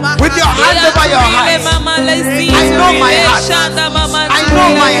 With your hand over your heart. I know my heart. I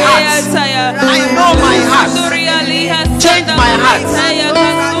know my heart. I know my heart. Change my heart.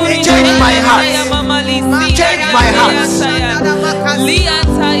 Change my heart. Change my heart.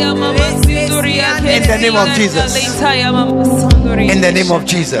 In the name of Jesus. In the name of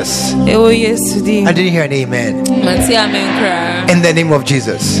Jesus. I didn't hear an amen. In the name of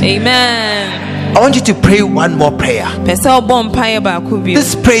Jesus. Amen. I want you to pray one more prayer. This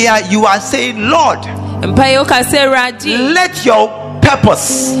prayer, you are saying, Lord, let your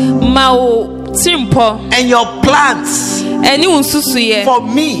purpose and your plans for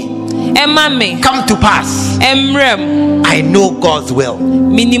me come to pass. I know God's will,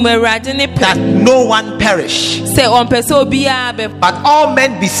 that no one perish, but all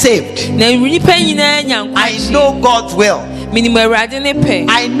men be saved. I know God's will.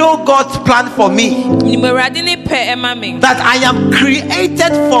 I know God's plan for me, that I am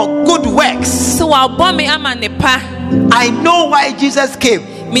created for good works. I know why Jesus came,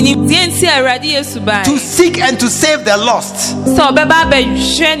 to seek and to save the lost.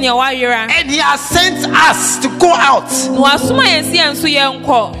 And he has sent us to go out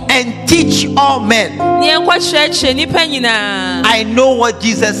and teach all men. I know what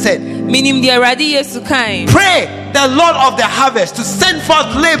Jesus said. Pray the Lord of the harvest to send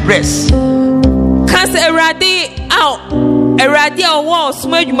forth laborers.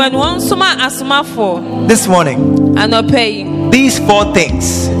 This morning, these 4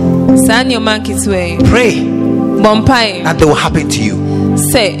 things, pray that they will happen to you,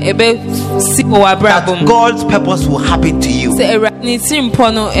 that God's purpose will happen to you,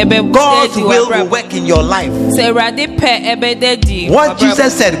 God's will work in your life. What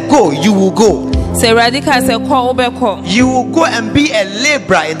Jesus said, go, you will go. You will go and be a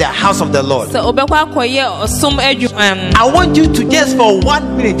laborer in the house of the Lord. I want you to just for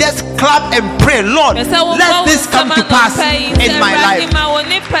 1 minute just clap and pray, Lord, let this come to pass in my life.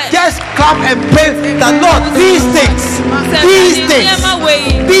 Just clap and pray that, Lord, these things,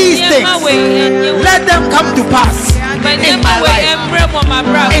 let them come to pass in my life,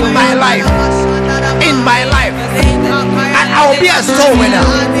 in my life, in my life. And I will be a soul winner.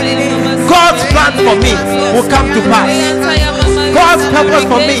 God's plan for me will come to pass. God's purpose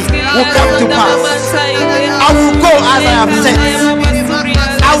for me will come to pass. I will go as I am sent.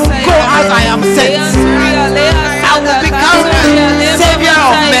 I will go as I am sent. I will become a savior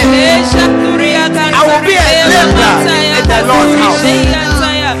of men. I will be a laborer in the Lord's house.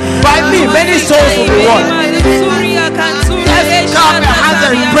 By me, many souls will be won. Just clap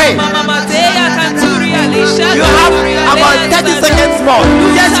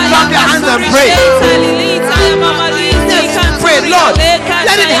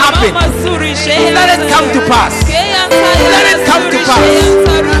happen. Let it come to pass. Let it come to pass.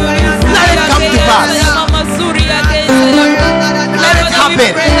 Let it come to pass. Let it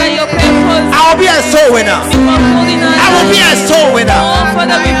happen. I will be a soul winner. I will be a soul winner. I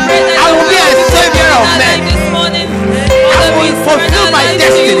will be a savior of men. I will fulfill my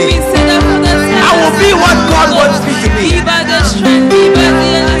destiny. I will be what God wants me to be.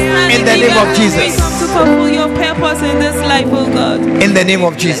 In the name of Jesus. Fulfill your purpose in this life, oh God. In the name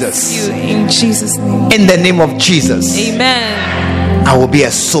of Jesus. In Jesus' name. In the name of Jesus. Amen. I will be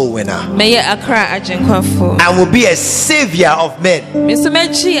a soul winner. I will be a savior of men.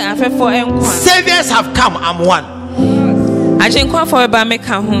 Saviors have come. I'm one.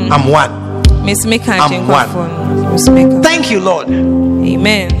 I'm one. I'm one. Thank you, Lord.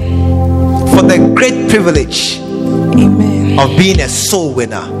 Amen. For the great privilege, amen, of being a soul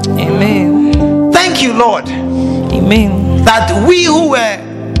winner. Amen. Thank you, Lord. Amen. That we who were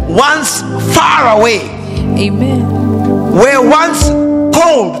once far away, amen, were once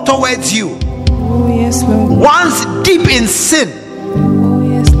cold towards you, oh yes, Lord, once deep in sin, oh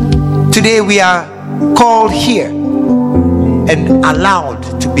yes, Lord, today we are called here and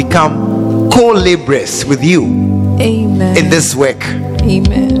allowed to become co-laborers with you, amen, in this work.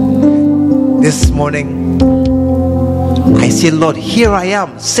 Amen. This morning I say, Lord, here I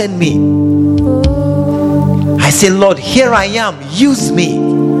am, send me. I say, Lord, here I am, use me.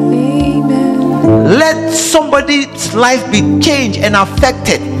 Amen. Let somebody's life be changed and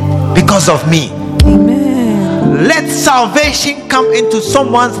affected because of me. Amen. Let salvation come into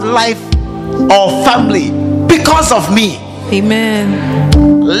someone's life or family because of me. Amen.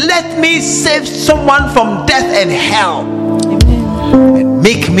 Let me save someone from death and hell. Amen. And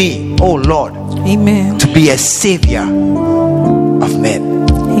make me, oh Lord, amen, to be a savior of men.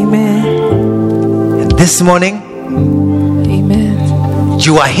 Amen. And this morning, amen,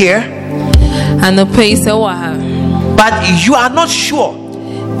 you are here, and the place but you are not sure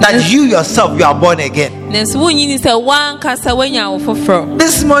that you yourself, you are born again. This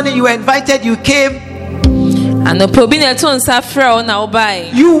morning you were invited, you came, and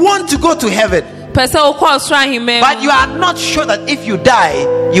you want to go to heaven, but you are not sure that if you die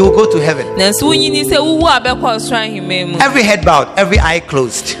you will go to heaven. Every head bowed, every eye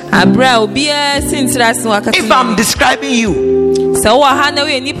closed. If I'm describing you,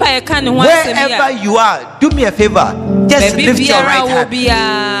 wherever you are, do me a favor, just lift your right hand.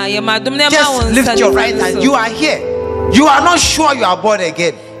 Just lift your right hand. You are here, you are not sure you are born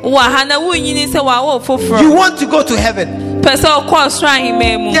again, you want to go to heaven, just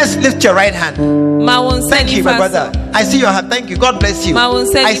lift your right hand. Thank you, my brother. I see your hand. Thank you. God bless you.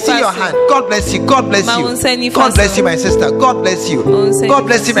 I see your hand. God bless you. God bless you. God bless you, my sister. God bless you. God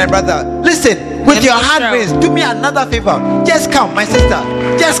bless you, my brother. Listen, with your hand raised, do me another favor. Just come, my sister.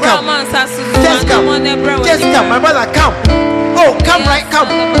 Just come. Just come. Just come, my brother. Come. Oh, come right. Come.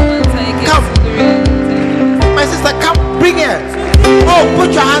 Come. My sister, come. Bring her. Oh,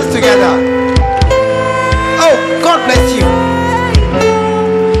 put your hands together. Oh, God bless you.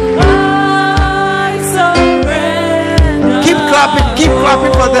 Keep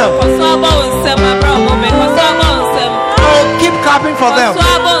clapping for them. Oh, keep clapping for them.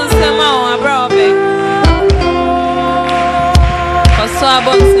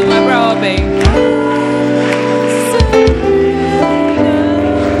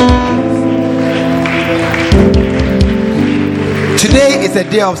 Today is a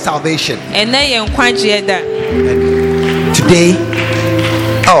day of salvation. And today,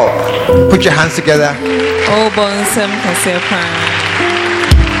 oh, put your hands together.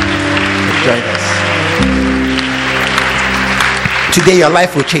 Join us. Today your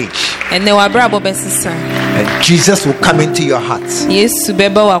life will change, and Jesus will come into your heart,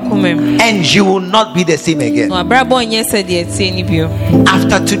 and you will not be the same again.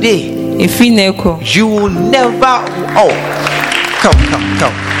 After today, you will never, come.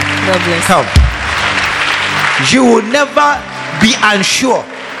 You will never be unsure.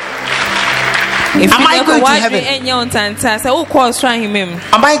 Am I going to heaven?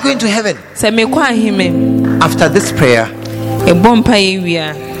 Am I going to heaven? After this prayer,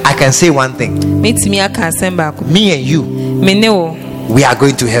 I can say one thing. Me and you, we are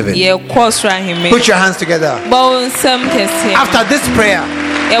going to heaven. Put your hands together. After this prayer,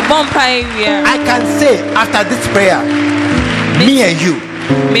 I can say, after this prayer, me and you,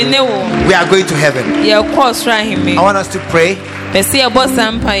 we are going to heaven. I want us to pray.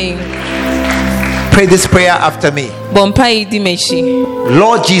 Pray this prayer after me. Lord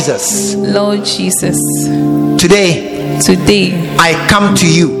Jesus. Lord Jesus. Today I come to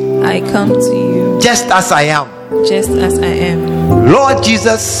you. just as I am. Just as I am. Lord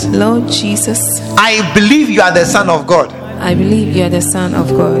Jesus, I believe you are the Son of God. I believe you are the Son of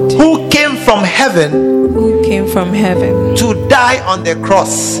God. Who came from heaven. To die on the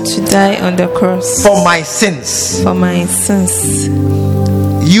cross. For my sins.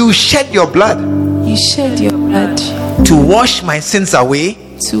 You shed your blood. To wash my sins away.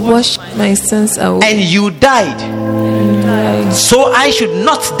 And you died. So I should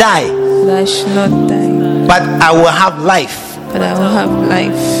not die. But I will have life. And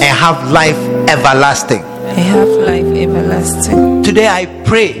have life everlasting. Today I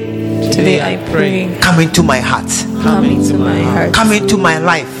pray. Come into my heart. Come into my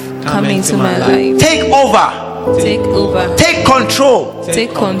life. Take over. Take control.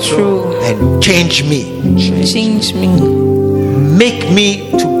 And change me. Make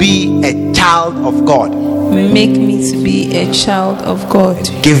me to be a child of God.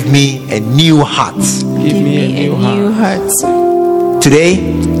 Give me a new heart. Today,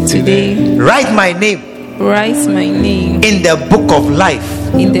 write my name in the book of life.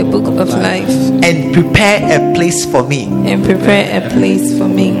 And prepare a place for me.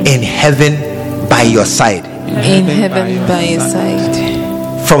 In heaven by your side.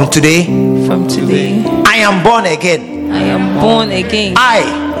 From today, I am born again. I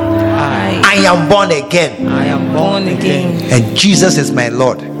am born again. And Jesus is my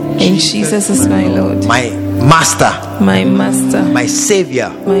Lord. My master. My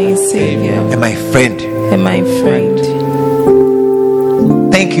savior. And my friend.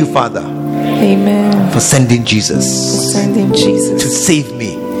 Thank you, Father. Amen. For sending Jesus. To save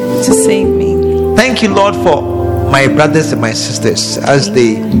me. Thank you, Lord, for my brothers and my sisters as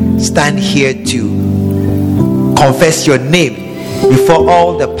they stand here to confess your name before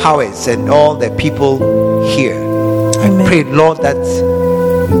all the powers and all the people here. Amen. I pray, Lord, that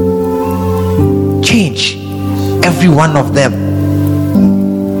change every one of them.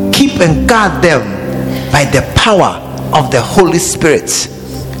 Keep and guard them by the power of the Holy Spirit.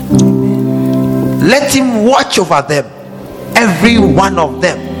 Let him watch over them, every one of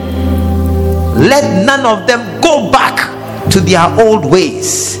them. Let none of them go back to their old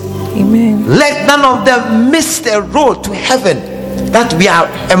ways. Amen. Let none of them miss the road to heaven that we are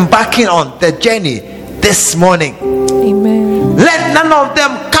embarking on the journey this morning. Amen. Let none of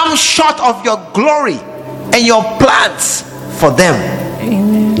them come short of your glory and your plans for them.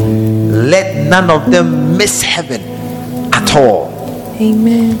 Amen. Let none of them miss heaven at all.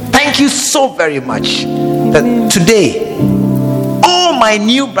 Amen. Thank you so very much. Amen. That today all my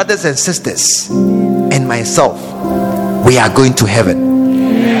new brothers and sisters and myself, we are going to heaven.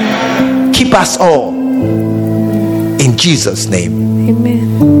 Keep us all in Jesus' name.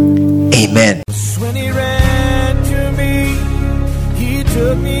 Amen. Amen. When he ran to me, he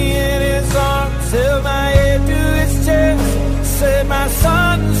took me in his arms, held my head to his chest, said, "My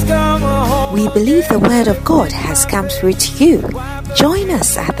son's come home." We believe the word of God has come through to you. Join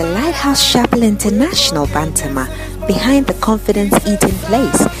us at the Lighthouse Chapel International, Bantama, behind the Confidence Eating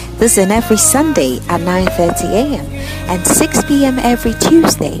Place. This is every Sunday at 9:30 a.m. and 6 p.m. every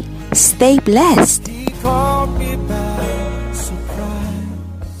Tuesday. Stay blessed. He called me back.